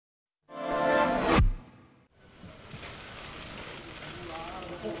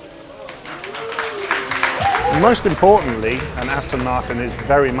most importantly, an Aston Martin is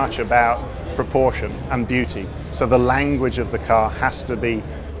very much about proportion and beauty. So the language of the car has to be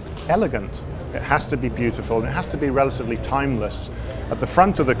elegant, it has to be beautiful, and it has to be relatively timeless. At the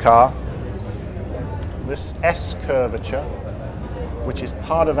front of the car, this S curvature, which is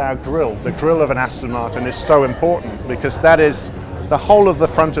part of our grille. The grille of an Aston Martin is so important because that is the whole of the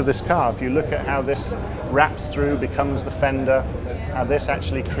front of this car. If you look at how this wraps through, becomes the fender, how this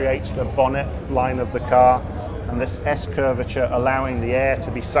actually creates the bonnet line of the car, and this S curvature allowing the air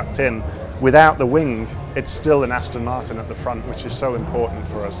to be sucked in. Without the wing, it's still an Aston Martin at the front, which is so important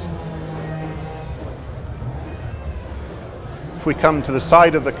for us. If we come to the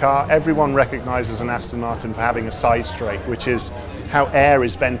side of the car, everyone recognizes an Aston Martin for having a side strake, which is how air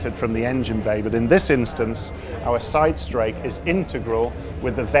is vented from the engine bay. But in this instance, our side strake is integral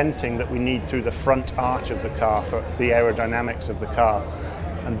with the venting that we need through the front arch of the car for the aerodynamics of the car.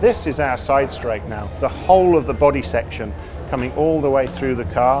 And this is our side strake now, the whole of the body section coming all the way through the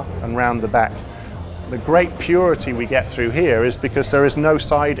car and round the back. The great purity we get through here is because there is no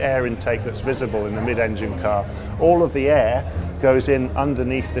side air intake that's visible in the mid-engine car. All of the air goes in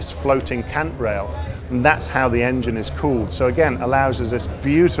underneath this floating cant rail, and that's how the engine is cooled. So again, allows us this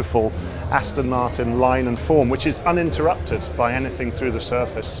beautiful Aston Martin line and form, which is uninterrupted by anything through the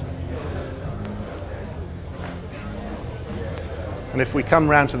surface. And if we come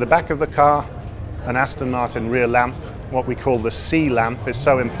round to the back of the car, an Aston Martin rear lamp, what we call the C lamp, is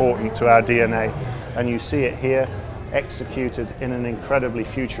so important to our DNA. And you see it here, executed in an incredibly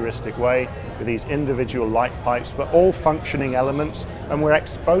futuristic way with these individual light pipes, but all functioning elements, and we're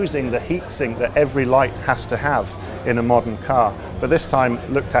exposing the heatsink that every light has to have in a modern car, but this time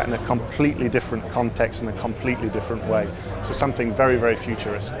looked at in a completely different context in a completely different way. So something very, very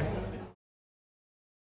futuristic.